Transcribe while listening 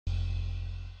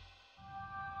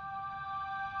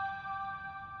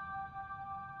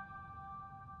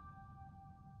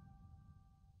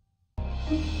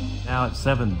Now at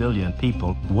 7 billion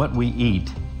people, what we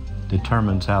eat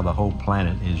determines how the whole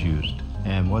planet is used.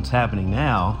 And what's happening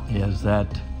now is that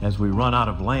as we run out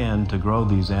of land to grow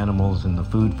these animals and the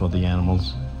food for the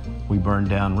animals, we burn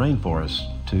down rainforests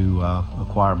to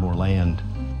acquire more land.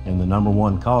 And the number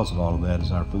one cause of all of that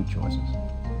is our food choices.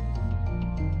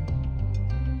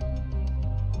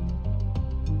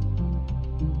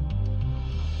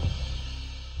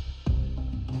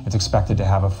 It's expected to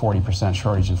have a 40%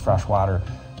 shortage in freshwater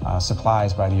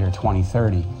supplies by the year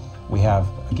 2030. We have,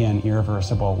 again,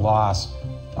 irreversible loss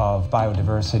of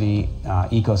biodiversity,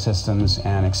 ecosystems,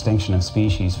 and extinction of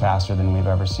species faster than we've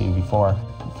ever seen before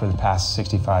for the past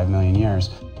 65 million years.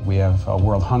 We have a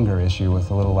world hunger issue with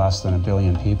a little less than 1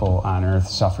 billion people on Earth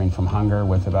suffering from hunger,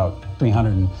 with about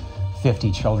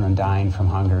 350 children dying from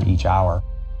hunger each hour.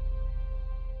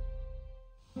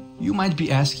 You might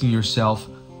be asking yourself,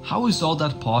 how is all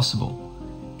that possible?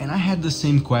 And I had the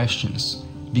same questions,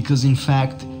 because in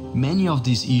fact, many of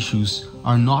these issues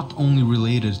are not only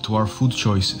related to our food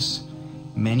choices.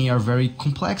 Many are very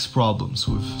complex problems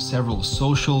with several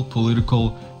social,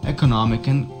 political, economic,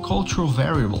 and cultural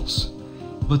variables.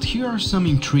 But here are some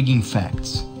intriguing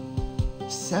facts.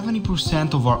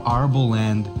 70% of our arable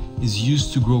land is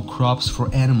used to grow crops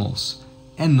for animals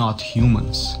and not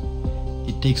humans.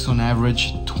 It takes on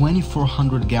average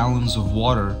 2,400 gallons of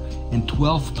water and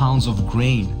 12 pounds of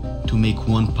grain to make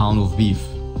 1 pound of beef.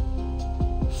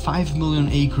 5 million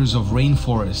acres of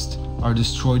rainforest are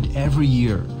destroyed every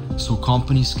year so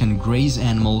companies can graze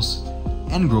animals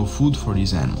and grow food for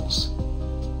these animals.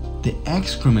 The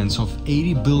excrements of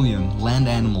 80 billion land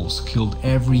animals killed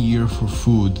every year for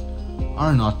food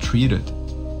are not treated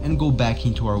and go back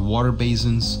into our water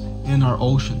basins and our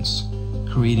oceans,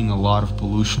 creating a lot of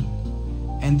pollution.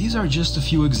 And these are just a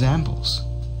few examples.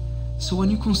 So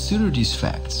when you consider these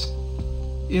facts,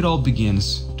 it all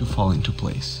begins to fall into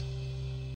place.